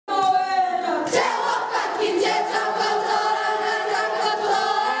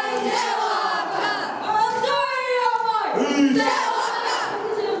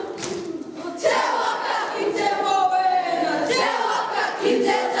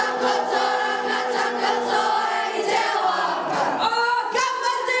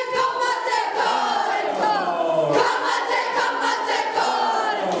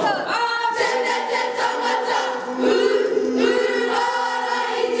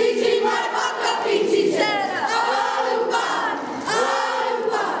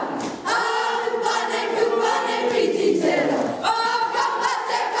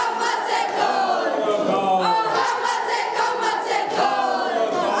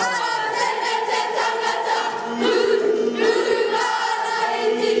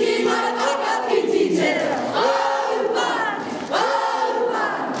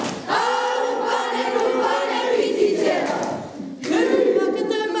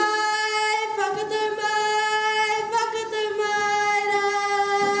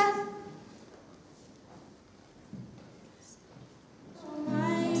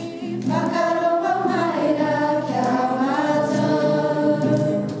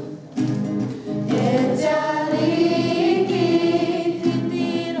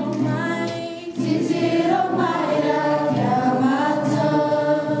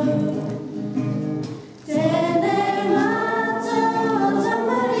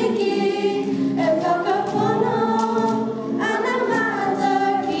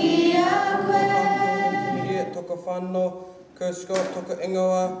Kusko toka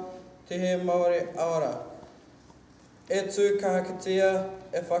ingoa, te he Māori aora. E tū kahakatia,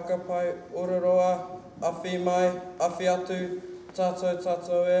 e whakapai uraroa, awhi mai, awhi atu, tātou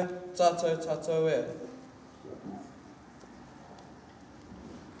tātou e, tātou tātou e.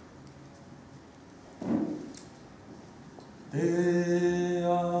 Te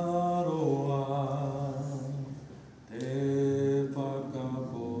aroa, te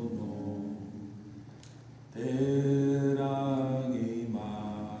whakapono, te rangi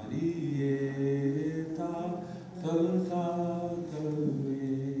mari e tātou tātou e.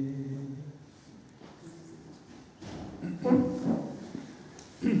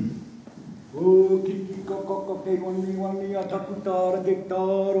 O kiki kakaka ke wani a takutāra ke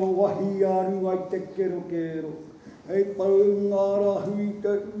tāro wahi aru ai te kero kero. Hei pau ngāra hui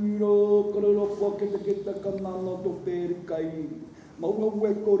te uro, kororopo ke te kanana to pēri kai. Maua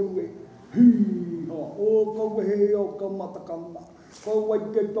ue koru e, hiha, o kaue he o ka matakana. Kaua i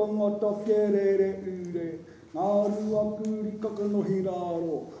te tangata kerere ure. Ngā rua kūri kakanohi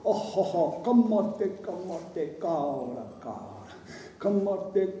rāro. Ahaha, kamate, kamate, kāora, kāora.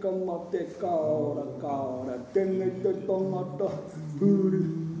 Kamate, kamate, kāora, kāora. Tēnei te tangata, huru,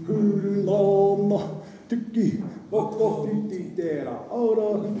 huru, nāma. Tiki, wako titi tērā, ora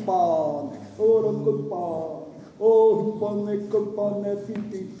hupāne, ora kupāne, o hupane, kupane,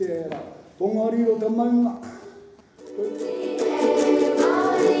 titi tērā, tongariro te maunga.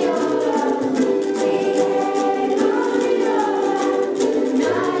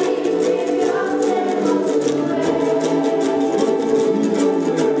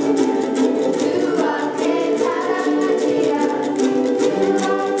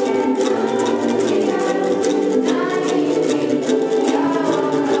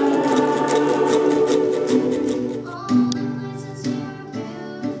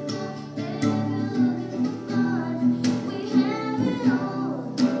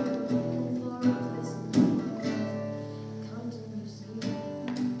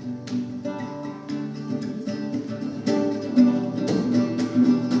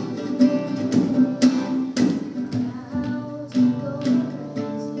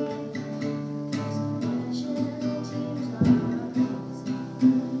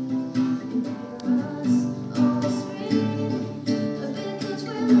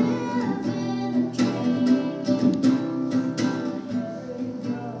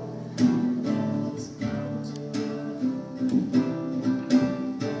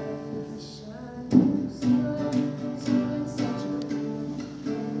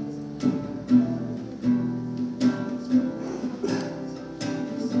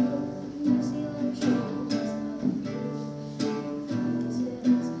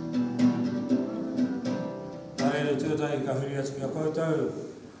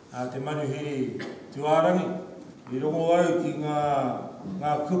 Te manuhiri tuarangi, I rongo au ki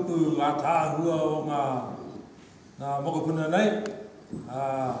ngā kupu, ngā tāhua o ngā mokopuna nei.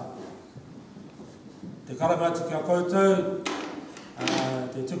 Te karamati ki a koutou,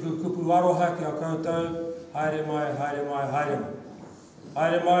 te tuku kupu aroha ki a koutou, haere mai, haere mai, haere mai.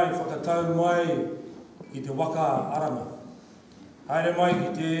 Haere mai, whakatau mai ki te waka arama. Haere mai ki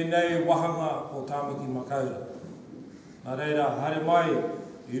tēnei wahanga o Tāmaki Makaura. Nā reira, haere mai,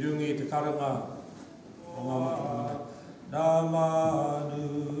 I rungi te karanga o ngā mokopuna. Nā manu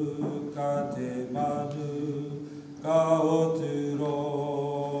ka te manu, ka o tu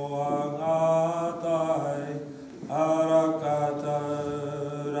roa.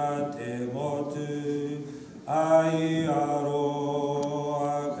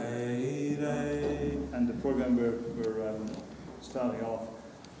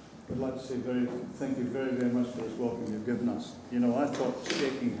 I'd like to say thank you very, very much for this welcome you've given us. You know, I thought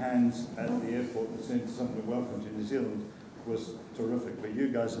shaking hands at the airport and saying to somebody welcome to New Zealand was terrific, but you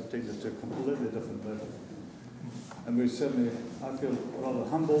guys have taken it to a completely different level. And we certainly, I feel rather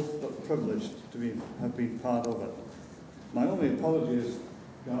humbled but privileged to have been part of it. My only apology is,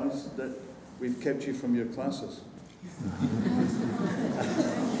 guys, that we've kept you from your classes.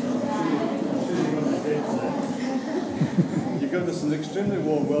 You gave us an extremely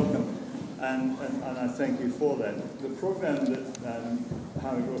warm welcome, and I thank you for that. The program that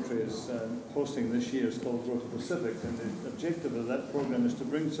Harry Rotary is hosting this year is called RotaPacific, and the objective of that program is to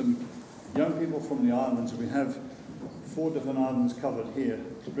bring some young people from the islands. We have 4 different islands covered here,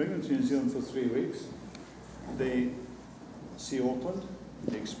 to bring them to New Zealand for 3 weeks. They see Auckland,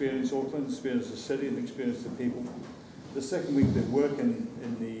 they experience the city, and experience the people. The second week they work in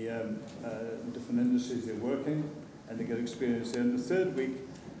the different industries they're working, and they get experience there. And the third week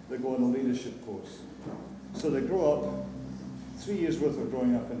they go on a leadership course. So they grow up, 3 years worth of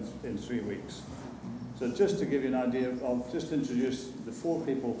growing up in 3 weeks. So just to give you an idea, I'll just introduce the 4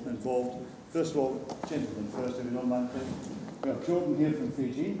 people involved. First of all, gentlemen first, if you don't mind, please. We have Jordan here from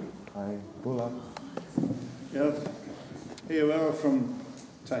Fiji. Hi, Bula. We have Hiawera from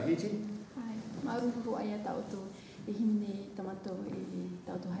Tahiti. Hi, Maruhu aya tautu I himne tamato I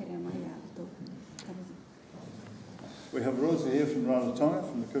tautu haere mai tautu. We have Rosa here from Rarotonga,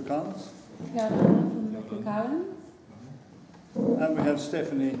 from the Cook Islands. Kia ora from the Cook Islands. And we have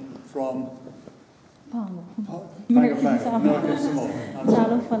Stephanie from Pango. Panga, American Samoa.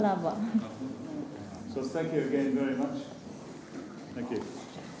 Chalo Falaba. So thank you again very much. Thank you.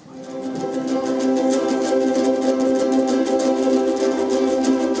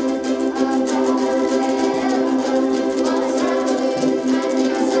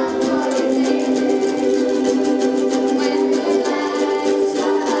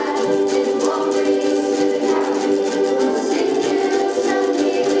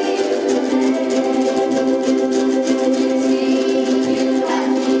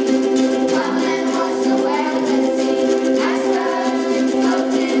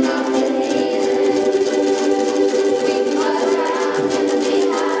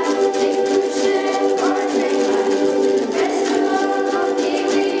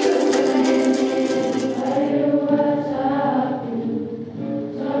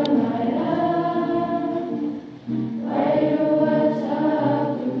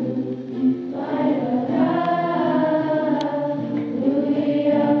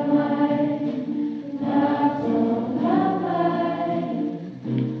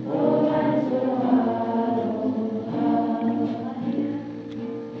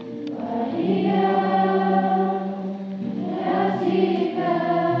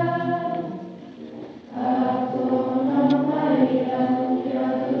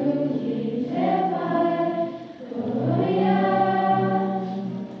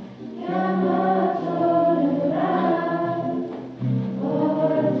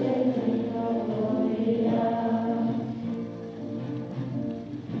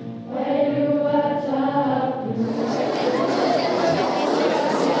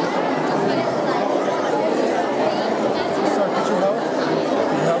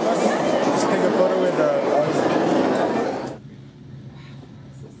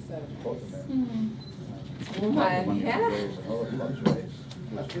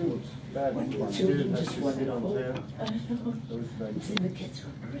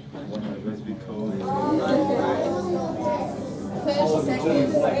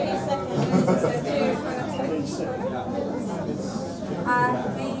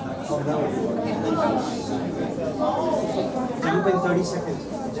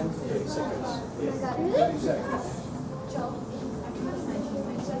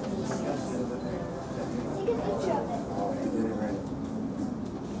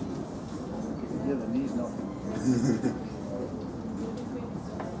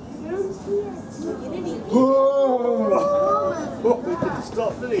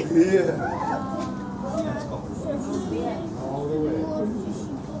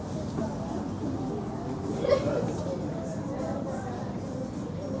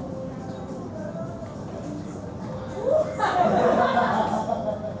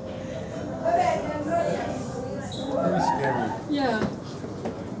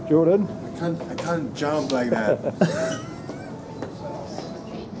 Jordan? I can't jump like that.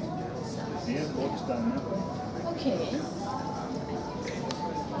 Okay.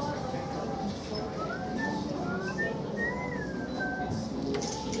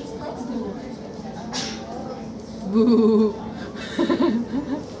 Boo.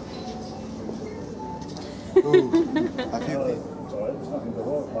 Ooh, I feel it. the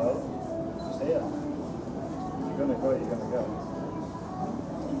road pile. Stay here. You're gonna go, you're gonna go.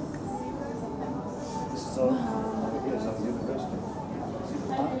 This is all over here, so I'll do the first one.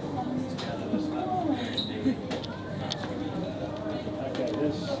 Okay,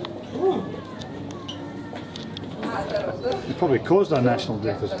 this. It probably caused our national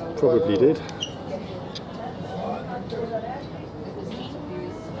deficit. Probably did.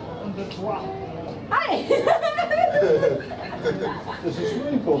 Hi! There's a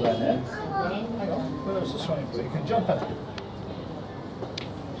swimming pool down there. Hang on, where's the swimming pool? You can jump in.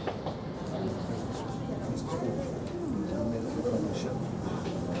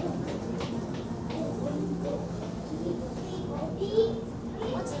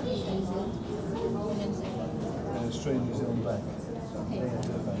 What's the reason? Australian New Zealand Bank.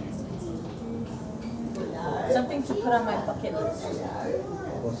 Something to put on my bucket list.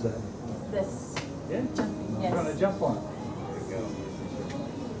 What's that? This. Yeah? Jumping, You're going to yes. jump on it.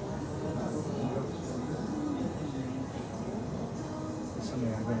 It's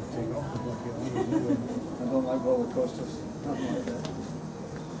something I'm going to take off the bucket. I don't like roller coasters. Nothing like that.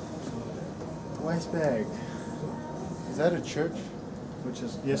 Wise bag. Is that a church? Which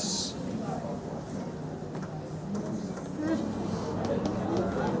is, yes.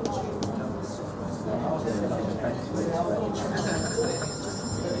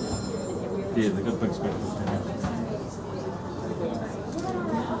 Yeah, they got big speakers.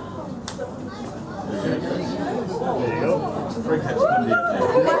 There you go. Freak that's windy up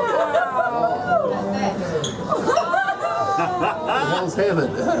The hell's heaven?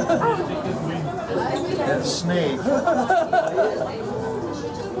 That snake.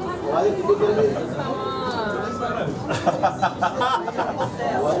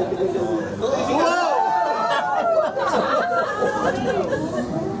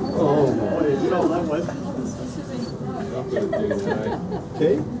 Oh, you felt that one.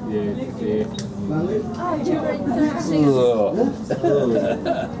 Okay. Yeah.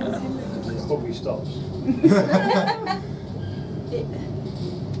 Hope he stops.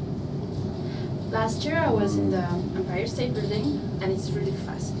 Last year I was in the Empire State Building and it's really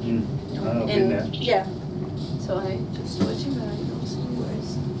fast. I've been there. Yeah. So I just watching but I don't see where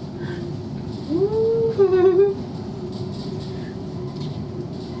it's.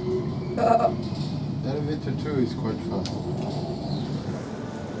 Elevator 2 is quite fast.